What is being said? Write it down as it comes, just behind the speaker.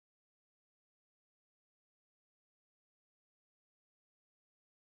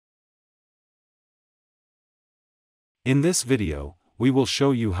In this video, we will show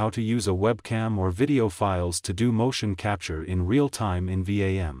you how to use a webcam or video files to do motion capture in real time in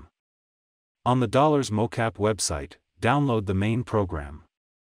VAM. On the Dollars MoCap website, download the main program.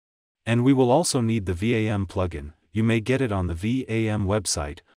 And we will also need the VAM plugin. You may get it on the VAM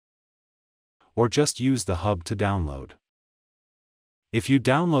website, or just use the hub to download. If you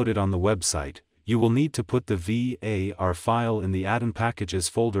download it on the website, you will need to put the VAR file in the add-in packages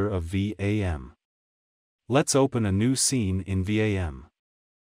folder of VAM. Let's open a new scene in VAM.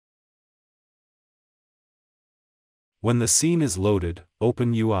 When the scene is loaded,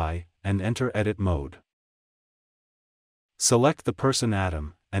 open UI, and enter Edit mode. Select the person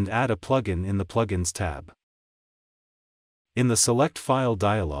atom, and add a plugin in the Plugins tab. In the Select File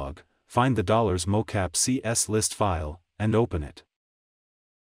dialog, find the Dollars MoCap CS list file, and open it.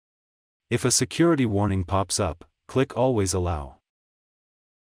 If a security warning pops up, click Always Allow.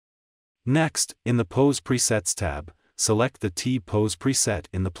 Next, in the Pose Presets tab, select the T-Pose preset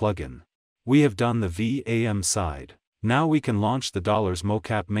in the plugin. We have done the VAM side. Now we can launch the Dollars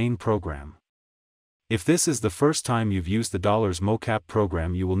MoCap main program. If this is the first time you've used the Dollars MoCap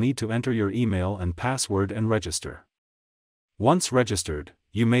program, you will need to enter your email and password and register. Once registered,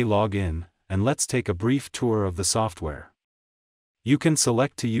 you may log in, and let's take a brief tour of the software. You can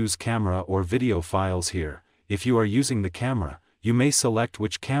select to use camera or video files here. If you are using the camera, you may select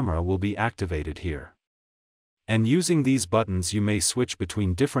which camera will be activated here. And using these buttons you may switch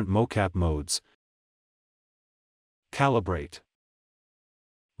between different mocap modes. Calibrate.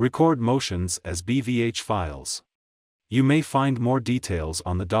 Record motions as BVH files. You may find more details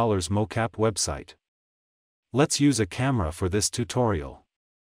on the Dollars MoCap website. Let's use a camera for this tutorial.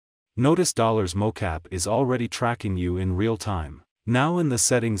 Notice Dollars MoCap is already tracking you in real time. Now in the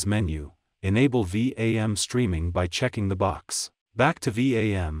Settings menu, enable VAM streaming by checking the box. Back to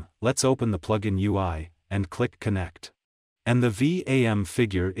VAM, let's open the plugin UI, and click Connect. And the VAM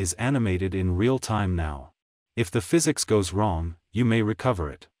figure is animated in real time now. If the physics goes wrong, you may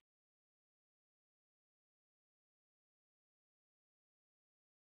recover it.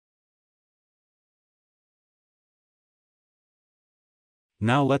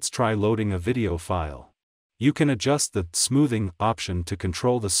 Now let's try loading a video file. You can adjust the smoothing option to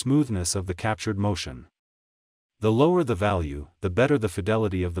control the smoothness of the captured motion. The lower the value, the better the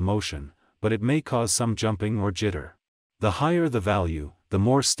fidelity of the motion, but it may cause some jumping or jitter. The higher the value, the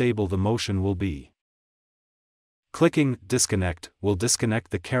more stable the motion will be. Clicking Disconnect will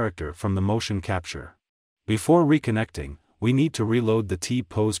disconnect the character from the motion capture. Before reconnecting, we need to reload the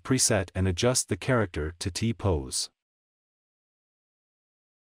T-Pose preset and adjust the character to T-Pose.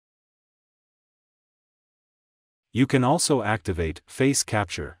 You can also activate face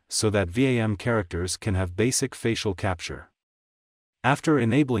capture so that VAM characters can have basic facial capture. After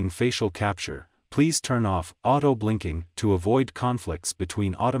enabling facial capture, please turn off auto blinking to avoid conflicts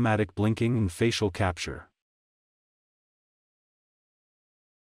between automatic blinking and facial capture.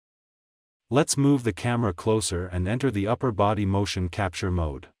 Let's move the camera closer and enter the upper body motion capture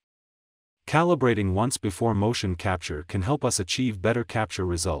mode. Calibrating once before motion capture can help us achieve better capture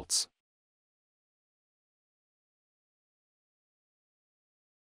results.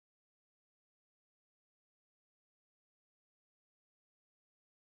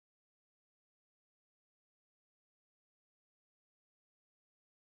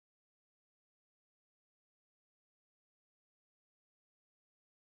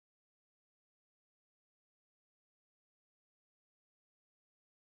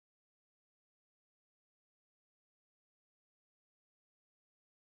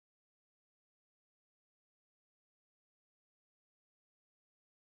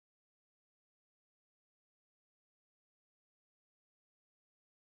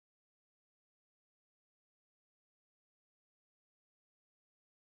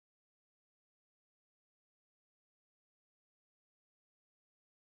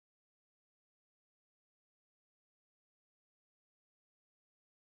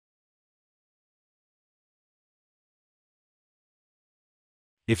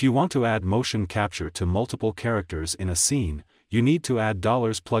 If you want to add motion capture to multiple characters in a scene, you need to add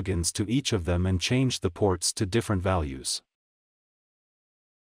Dollars plugins to each of them and change the ports to different values.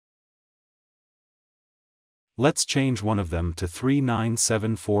 Let's change one of them to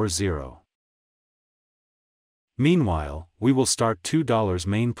 39740. Meanwhile, we will start two Dollars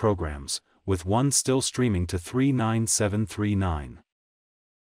main programs, with one still streaming to 39739.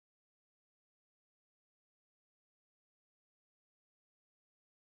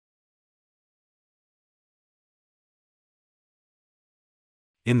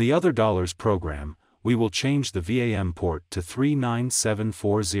 In the other Dollars program, we will change the VAM port to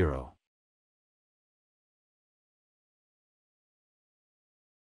 39740.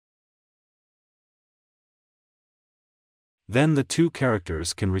 Then the two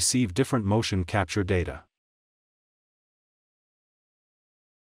characters can receive different motion capture data.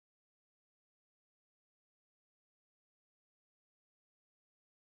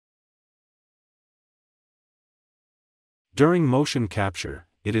 During motion capture,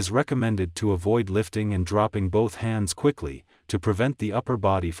 it is recommended to avoid lifting and dropping both hands quickly, to prevent the upper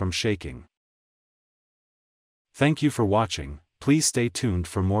body from shaking. Thank you for watching. Please stay tuned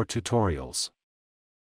for more tutorials.